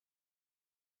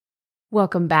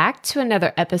Welcome back to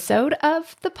another episode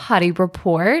of the Potty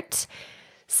Report.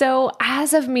 So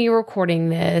as of me recording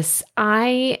this,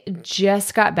 I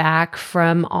just got back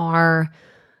from our,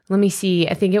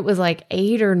 I think it was like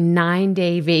 8 or 9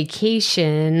 day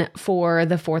vacation for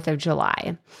the 4th of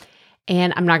July.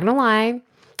 And I'm not going to lie,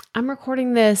 I'm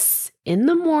recording this in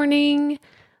the morning,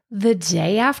 the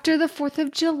day after the 4th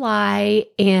of July.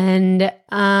 And,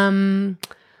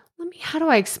 how do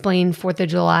I explain 4th of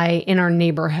July in our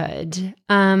neighborhood?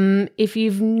 If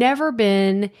you've never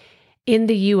been in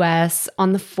the US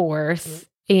on the 4th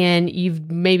and you've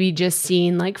maybe just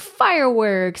seen like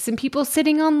fireworks and people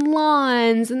sitting on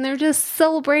lawns and they're just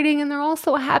celebrating and they're all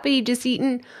so happy just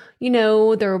eating,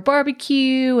 their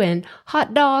barbecue and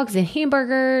hot dogs and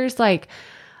hamburgers.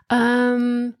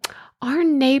 Our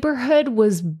neighborhood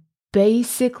was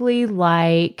basically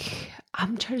like,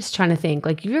 I'm just trying to think,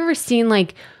 like, you've ever seen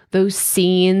like those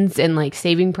scenes in like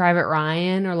Saving Private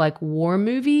Ryan or like war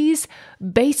movies,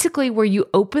 basically where you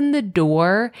open the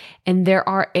door and there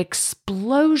are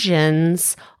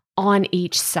explosions on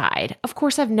each side. Of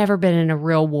course, I've never been in a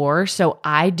real war, so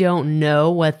I don't know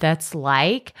what that's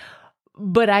like,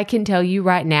 but I can tell you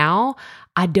right now,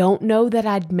 I don't know that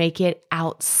I'd make it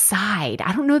outside.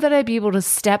 I don't know that I'd be able to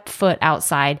step foot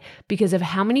outside because of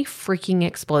how many freaking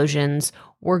explosions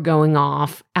were going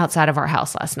off outside of our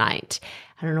house last night.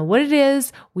 I don't know what it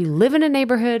is. We live in a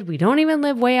neighborhood. We don't even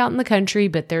live way out in the country,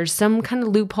 but there's some kind of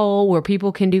loophole where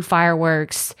people can do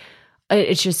fireworks.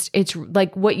 It's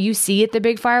like what you see at the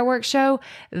big fireworks show.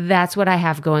 That's what I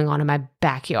have going on in my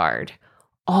backyard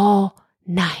all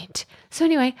night. So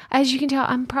anyway, as you can tell,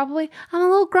 I'm a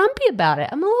little grumpy about it.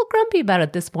 I'm a little grumpy about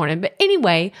it this morning. But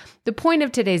anyway, the point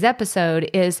of today's episode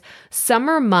is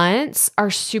summer months are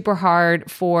super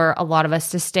hard for a lot of us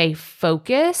to stay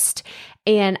focused.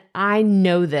 And I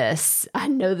know this. I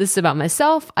know this about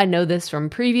myself. I know this from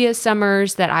previous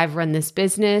summers that I've run this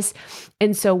business.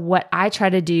 And so what I try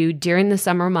to do during the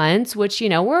summer months, which,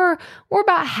 we're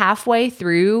about halfway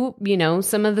through,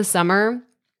 some of the summer.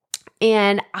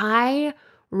 And I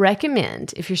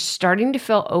recommend if you're starting to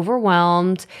feel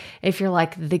overwhelmed, if you're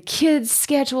like, the kids'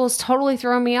 schedule is totally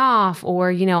throwing me off,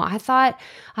 or, I thought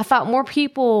more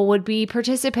people would be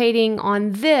participating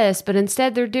on this, but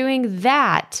instead they're doing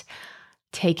that.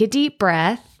 Take a deep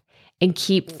breath and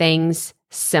keep things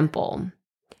simple.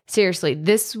 Seriously,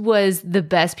 this was the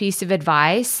best piece of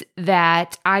advice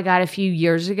that I got a few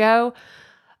years ago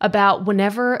about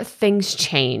whenever things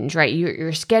change, right?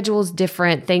 Your schedule's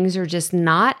different. Things are just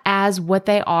not as what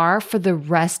they are for the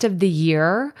rest of the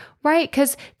year, right?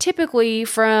 Because typically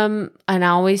and I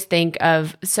always think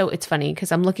of, so it's funny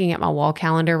because I'm looking at my wall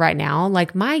calendar right now,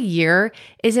 like my year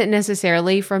isn't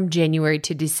necessarily from January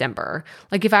to December.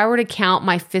 Like if I were to count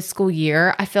my fiscal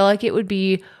year, I feel like it would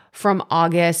be from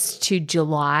August to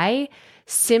July,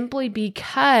 simply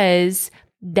because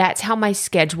that's how my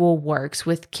schedule works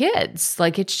with kids.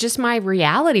 Like it's just my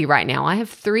reality right now. I have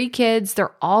 3 kids.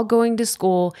 They're all going to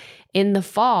school in the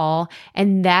fall.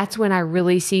 And that's when I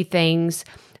really see things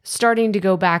starting to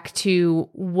go back to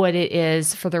what it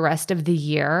is for the rest of the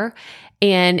year.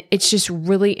 And it's just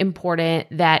really important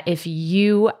that if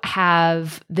you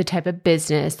have the type of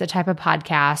business, the type of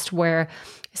podcast where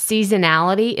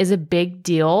seasonality is a big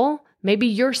deal, maybe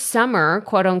your summer,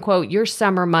 quote unquote, your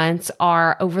summer months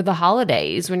are over the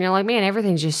holidays when you're like, man,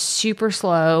 everything's just super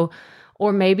slow,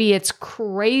 or maybe it's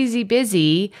crazy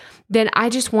busy, then I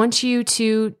just want you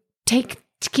to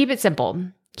keep it simple.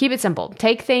 Keep it simple.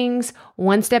 Take things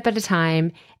one step at a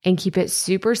time and keep it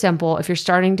super simple. If you're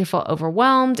starting to feel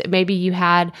overwhelmed, maybe you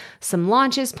had some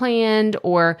launches planned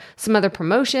or some other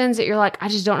promotions that you're like, I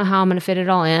just don't know how I'm going to fit it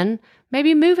all in.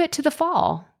 Maybe move it to the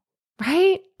fall,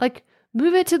 right? Like,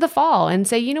 move it to the fall and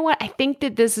say, you know what? I think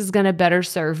that this is going to better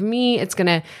serve me. It's going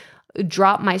to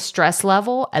drop my stress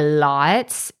level a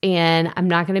lot. And I'm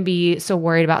not going to be so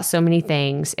worried about so many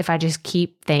things if I just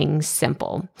keep things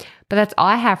simple. But that's all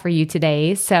I have for you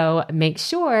today. So make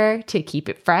sure to keep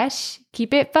it fresh,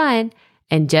 keep it fun,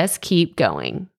 and just keep going.